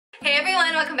Hey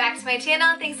everyone, welcome back to my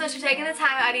channel. Thanks so much for taking the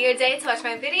time out of your day to watch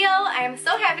my video. I am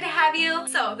so happy to have you.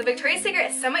 So the Victoria's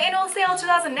Secret Semi-Annual Sale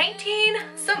 2019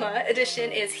 Summer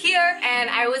Edition is here, and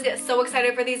I always get so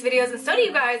excited for these videos, and so do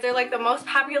you guys. They're like the most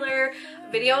popular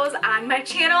videos on my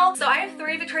channel. So I have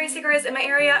 3 Victoria's Secrets in my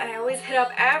area, and I always hit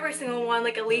up every single one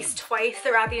like at least twice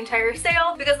throughout the entire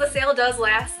sale because the sale does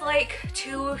last like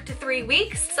 2 to 3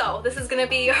 weeks. So this is gonna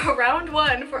be round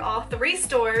 1 for all 3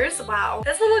 stores. Wow,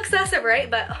 that's a little excessive, right?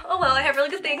 But oh well, I have really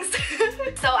good things.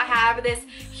 So I have this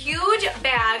huge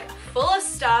bag full of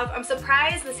stuff. I'm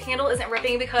surprised this handle isn't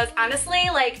ripping because honestly,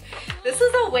 like, this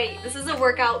is a weight. This is a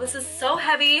workout. This is so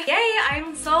heavy. Yay,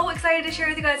 I'm so excited to share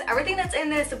with you guys everything that's in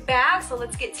this bag, so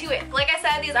let's get to it. Like I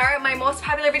said, these are my most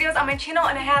popular videos on my channel,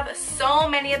 and I have so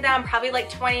many of them, probably like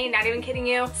 20, not even kidding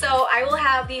you. So I will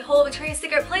have the whole Victoria's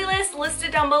Secret playlist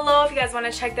listed down below if you guys want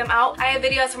to check them out. I have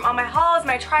videos from all my hauls,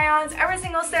 my try-ons, every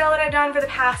single sale that I've done for the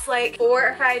past like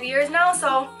 4 or 5 years now,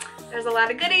 so there's a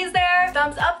lot of goodies there.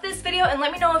 Thumbs up this video and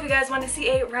let me know if you guys want to see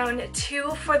a round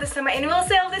 2 for the semi-annual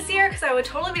sale this year, because I would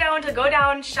totally be down to go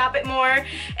down, shop it more,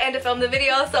 and to film the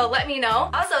video, so let me know.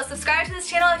 Also, subscribe to this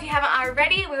channel if you haven't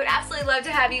already. We would absolutely love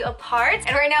to have you a part.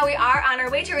 And right now we are on our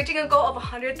way to reaching a goal of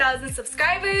 100,000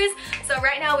 subscribers. So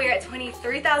right now we are at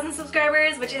 23,000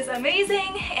 subscribers, which is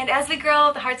amazing. And as we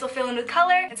grow, the hearts will fill in with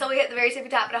color until we hit the very tippy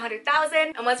top at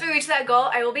 100,000. And once we reach that goal,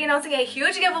 I will be announcing a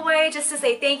huge giveaway just to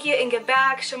say thank you and give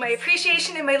back, show my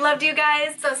appreciation and my love to you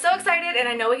guys. So I'm so excited, and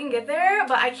I know we can get there,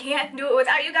 but I can't do it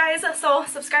without you guys. So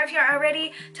subscribe if you aren't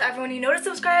already. To everyone you know to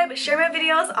subscribe, share my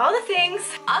videos, all the things.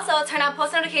 Also, turn on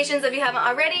post notifications if you haven't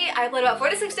already. I upload about 4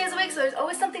 to 6 days a week, so there's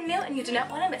always something new and you do not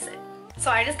want to miss it. So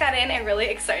I just got in a really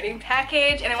exciting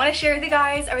package, and I want to share with you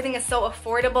guys. Everything is so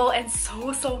affordable and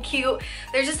so cute.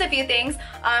 There's just a few things.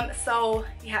 So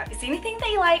yeah, if you see anything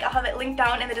that you like, I'll have it linked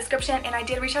down in the description. And I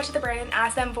did reach out to the brand and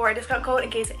ask them for a discount code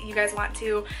in case you guys want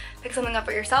to pick something up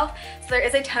for yourself. So there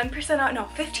is a 10% off, no,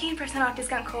 15% off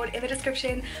discount code in the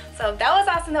description. So that was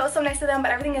awesome. That was so nice of them.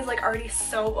 But everything is like already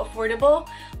so affordable.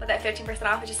 But that 15%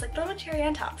 off is just like the little cherry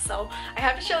on top. So I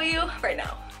have to show you right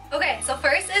now. Okay, so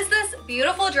first is this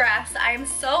beautiful dress I am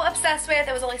so obsessed with.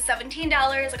 It was only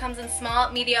 $17. It comes in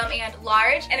small, medium, and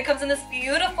large. And it comes in this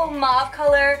beautiful mauve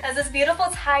color. It has this beautiful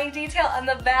tie detail on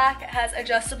the back. It has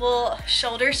adjustable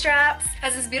shoulder straps. It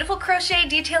has this beautiful crochet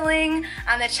detailing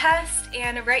on the chest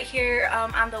and right here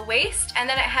on the waist. And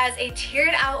then it has a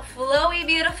tiered out, flowy,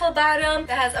 beautiful bottom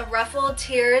that has a ruffled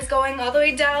tiers going all the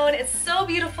way down. It's so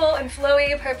beautiful and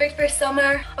flowy, perfect for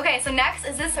summer. Okay, so next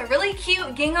is this really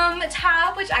cute gingham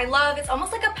top, which I love. It's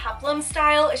almost like a peplum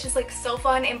style. It's just like so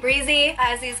fun and breezy. It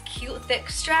has these cute thick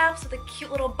straps with a cute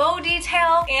little bow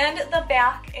detail, and the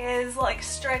back is like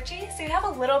stretchy, so you have a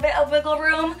little bit of wiggle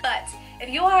room. But if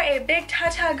you are a big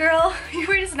Tata girl, you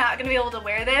are just not gonna be able to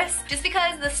wear this just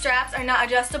because the straps are not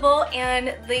adjustable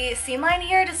and the seam line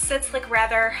here just sits like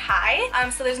rather high.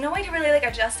 So there's no way to really like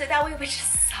adjust it that way, which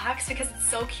sucks because it's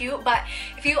so cute. But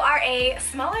if you are a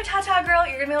smaller Tata girl,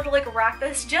 you're gonna be able to like rock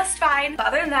this just fine. But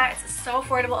other than that, it's so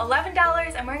affordable.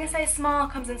 $11. I'm wearing a size small.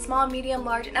 It comes in small, medium,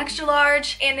 large, and extra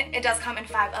large, and it does come in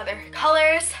 5 other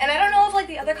colors. And I don't know if like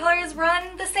the other colors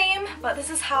run the same, but this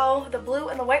is how the blue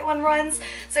and the white one runs.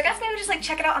 So I guess maybe just like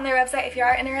check it out on their website if you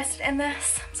are interested in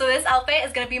this. So this outfit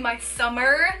is gonna be my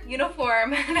summer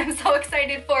uniform, and I'm so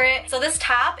excited for it. So this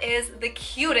top is the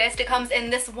cutest. It comes in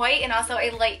this white and also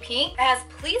a light pink. It has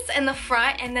pleats in the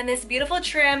front, and then this beautiful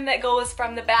trim that goes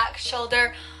from the back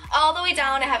shoulder all the way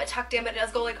down. I have it tucked in, but it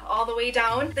does go like all the way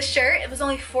down. The shirt, it was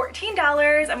only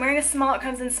 $14. I'm wearing a small. It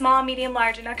comes in small, medium,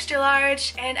 large, and extra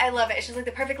large, and I love it. It's just like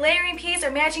the perfect layering piece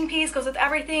or matching piece, goes with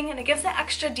everything, and it gives that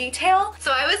extra detail.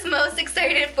 So I was most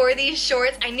excited for these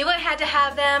shorts. I knew I had to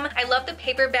have them. I love the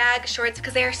paper bag shorts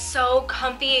because they are so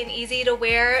comfy and easy to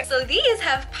wear. So these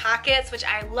have pockets, which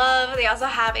I love. They also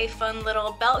have a fun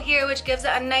little belt here, which gives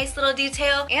it a nice little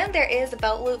detail, and there is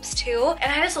belt loops too.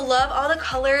 And I just love all the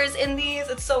colors in these.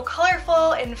 It's so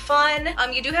colorful and fun.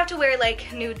 You do have to wear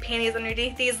like nude panties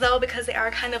underneath these though, because they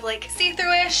are kind of like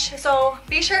see-through-ish, so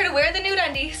be sure to wear the nude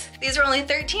undies. These are only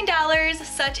 $13,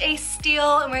 such a steal.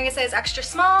 I'm wearing a size extra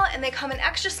small, and they come in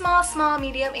extra small, small,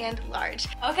 medium, and large.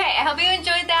 Okay, I hope you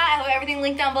enjoyed that. I have everything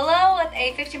linked down below with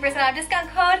a 15% off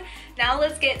discount code. Now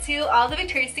let's get to all the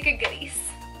Victoria's Secret goodies.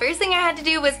 First thing I had to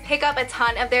do was pick up a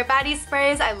ton of their body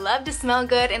sprays. I love to smell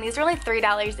good, and these are only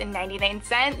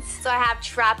 $3.99. So I have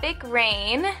Tropic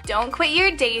Rain, Don't Quit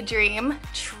Your Daydream,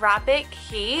 Tropic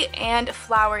Heat, and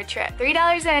Flower Trip.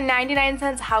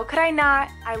 $3.99. How could I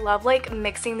not? I love like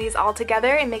mixing these all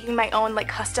together and making my own like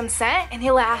custom scent, and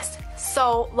they last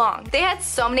so long. They had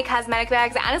so many cosmetic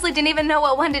bags. I honestly didn't even know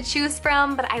what one to choose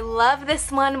from, but I love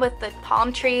this one with the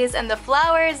palm trees and the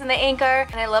flowers and the anchor,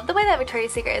 and I love the way that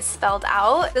Victoria's Secret is spelled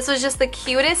out. This was just the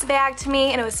cutest bag to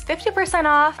me, and it was 50%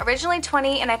 off, originally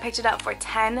 $20, and I picked it up for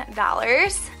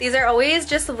 $10. These are always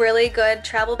just really good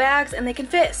travel bags, and they can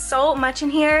fit so much in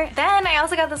here. Then I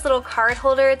also got this little card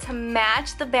holder to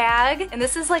match the bag, and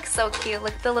this is like so cute.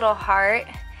 Look at the little heart.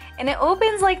 And it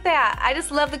opens like that. I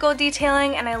just love the gold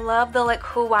detailing, and I love the like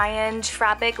Hawaiian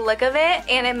tropic look of it,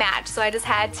 and it matched, so I just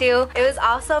had to. It was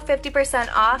also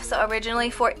 50% off, so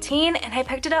originally $14, and I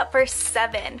picked it up for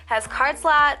 $7. It has card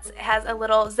slots, it has a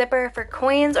little zipper for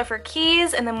coins or for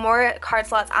keys, and then more card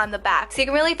slots on the back. So you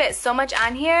can really fit so much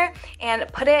on here and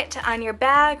put it on your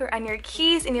bag or on your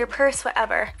keys, in your purse,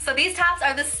 whatever. So these tops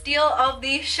are the steal of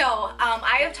the show.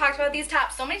 I have talked about these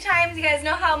tops so many times. You guys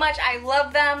know how much I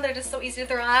love them. They're just so easy to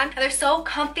throw on. And they're so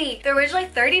comfy. They're originally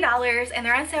 $30 and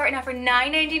they're on sale right now for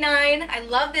 $9.99. I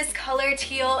love this color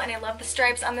teal, and I love the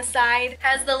stripes on the side. It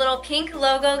has the little pink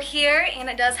logo here, and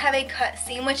it does have a cut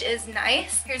seam, which is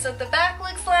nice. Here's what the back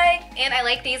looks like. And I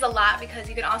like these a lot because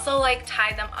you can also like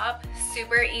tie them up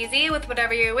super easy with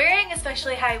whatever you're wearing,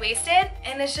 especially high-waisted.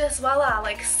 And it's just voila,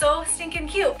 like so stinking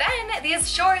cute. Then these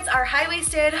shorts are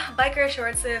high-waisted biker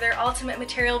shorts. They're their ultimate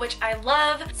material, which I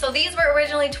love. So these were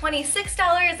originally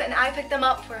 $26 and I picked them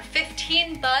up for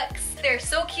 15 bucks. They're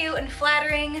so cute and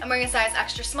flattering. I'm wearing a size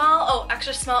extra small. Oh,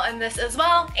 extra small in this as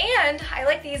well. And I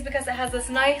like these because it has this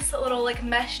nice little like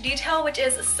mesh detail, which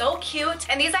is so cute.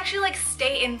 And these actually like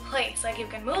stay in place. Like you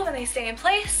can move and they stay in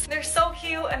place. They're so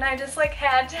cute, and I just like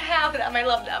had to have them. I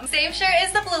love them. Same shirt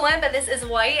is the blue one, but this is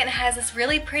white, and it has this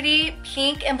really pretty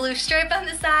pink and blue stripe on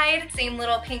the side. Same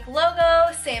little pink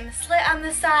logo, same slit on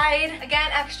the side. Again,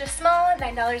 extra small,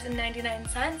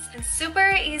 $9.99, and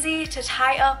super easy to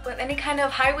tie up with any kind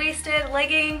of high-waisted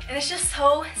legging, and it's just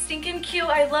so stinking cute.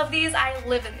 I love these. I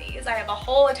live in these. I have a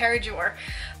whole entire drawer.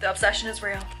 The obsession is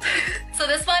real. So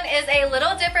this one is a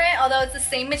little different, although it's the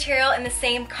same material and the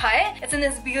same cut. It's in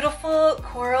this beautiful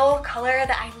coral color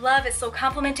that I love. It's so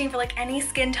complimenting for like any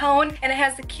skin tone, and it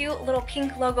has the cute little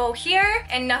pink logo here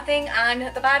and nothing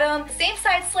on the bottom. Same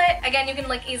side slit. Again, you can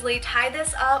like easily tie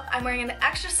this up. I'm wearing an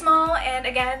extra small, and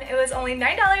again, it was only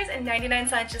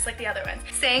 $9.99, just like the other ones.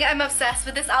 Saying I'm obsessed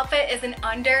with this outfit is an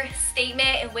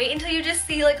understatement, and wait until you just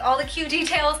see like all the cute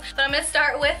details. But I'm gonna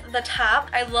start with the top.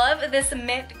 I love this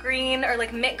mint green or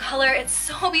like mint color. It's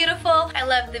so beautiful. I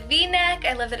love the V-neck.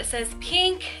 I love that it says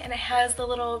pink, and it has the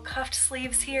little cuffed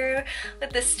sleeves here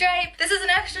with the stripe. This is an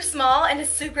extra small and it's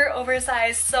super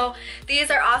oversized, so these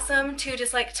are awesome to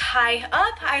just like tie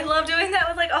up. I love doing that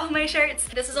with like all my shirts.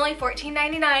 This is only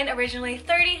 $14.99, originally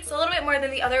 $30, so a little bit more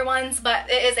than the other ones, but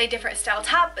it is a different style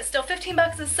top, but still 15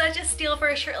 bucks is such a steal for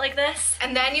a shirt like this.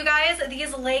 And then you guys,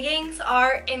 these leggings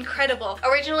are incredible.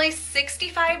 Originally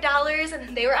 $65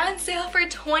 and they were on sale for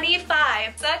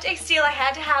 $25. Such a steal. I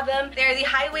had to have them. They're the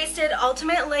high-waisted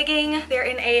ultimate legging. They're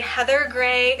in a heather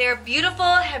gray. They're beautiful,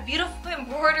 have beautiful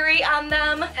embroidery on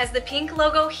them. Has the pink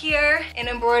logo here and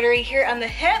embroidery here on the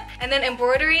hip, and then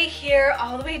embroidery here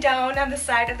all the way down on the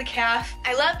side of the calf.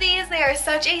 I love these. They are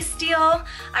such a steal.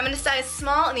 I'm in a size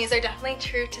small, and these are definitely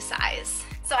true to size.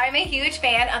 So I'm a huge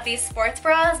fan of these sports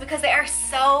bras because they are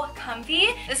so comfy.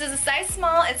 This is a size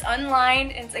small, it's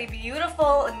unlined, it's a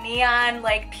beautiful neon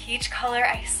like peach color.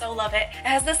 I so love it. It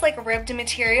has this like ribbed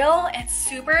material. It's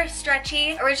super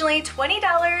stretchy. Originally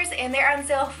 $20 and they're on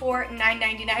sale for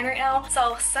 $9.99 right now.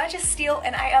 So such a steal,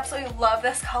 and I absolutely love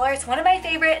this color. It's one of my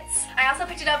favorites. I also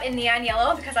picked it up in neon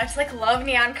yellow because I just like love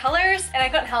neon colors, and I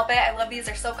couldn't help it. I love these,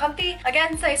 they're so comfy.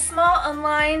 Again, size small,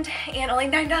 unlined, and only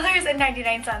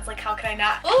 $9.99. Like how could I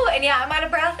not? Oh, and yeah, I'm out of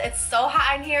breath. It's so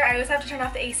hot in here. I always have to turn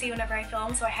off the AC whenever I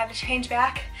film, so I had to change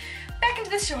back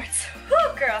into the shorts.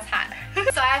 Whew, girl, it's hot.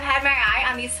 So I've had my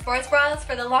eye on these sports bras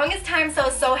for the longest time, so I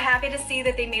was so happy to see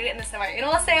that they made it in the summer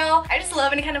annual sale. I just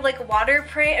love any kind of like water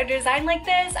print or design like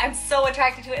this. I'm so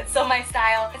attracted to it. It's so my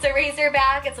style. It's a razor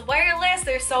back. It's wireless.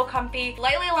 They're so comfy.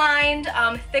 Lightly lined,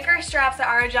 thicker straps that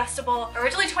are adjustable.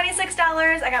 Originally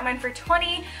 $26. I got mine for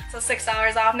 $20, so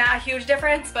 $6 off. Not a huge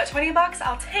difference, but 20 bucks,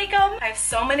 I'll take them. I have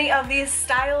so many of these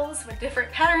styles with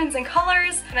different patterns and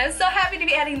colors, and I'm so happy to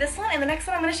be adding this one and the next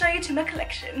one I'm going to show you to my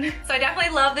collection. So I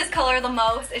definitely love this color the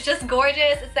most. It's just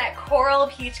gorgeous. It's that coral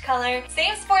peach color.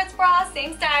 Same sports bra,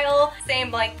 same style, same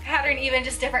like pattern, even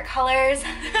just different colors.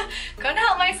 Couldn't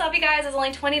help myself, you guys. It's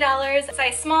only $20.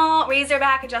 Size small, razor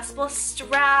back, adjustable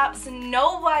straps,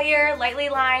 no wire, lightly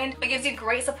lined. It gives you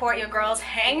great support. Your girls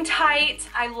hang tight.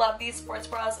 I love these sports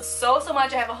bras so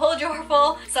much. I have a whole drawer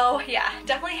full. So yeah,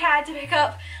 definitely had to pick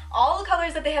up all the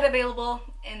colors that they had available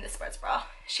in the sports bra.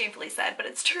 Shamefully said, but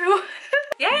it's true.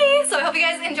 Yay! So I hope you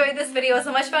guys enjoyed this video. It was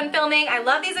so much fun filming. I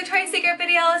love these Victoria's Secret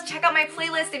videos. Check out my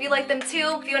playlist if you like them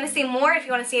too. If you want to see more, if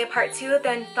you want to see a part 2,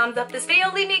 then thumbs up this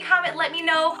video. Leave me a comment, let me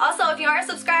know. Also, if you aren't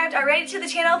subscribed already to the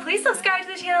channel, please subscribe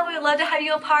to the channel. We would love to have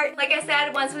you a part. Like I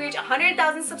said, once we reach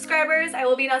 100,000 subscribers, I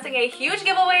will be announcing a huge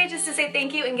giveaway just to say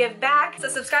thank you and give back. So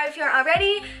subscribe if you aren't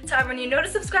already. Tell everyone you know to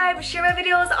subscribe, share my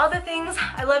videos, all the things.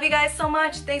 I love you guys so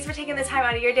much. Thanks for taking the time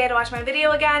out of your day to watch my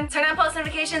video again. Turn on post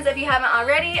notifications if you haven't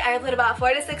already. I upload about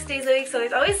 4 to 6 days a week, so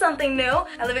there's always something new.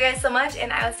 I love you guys so much,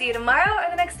 and I will see you tomorrow or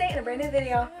the next day in a brand new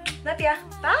video. Love ya.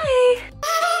 Bye!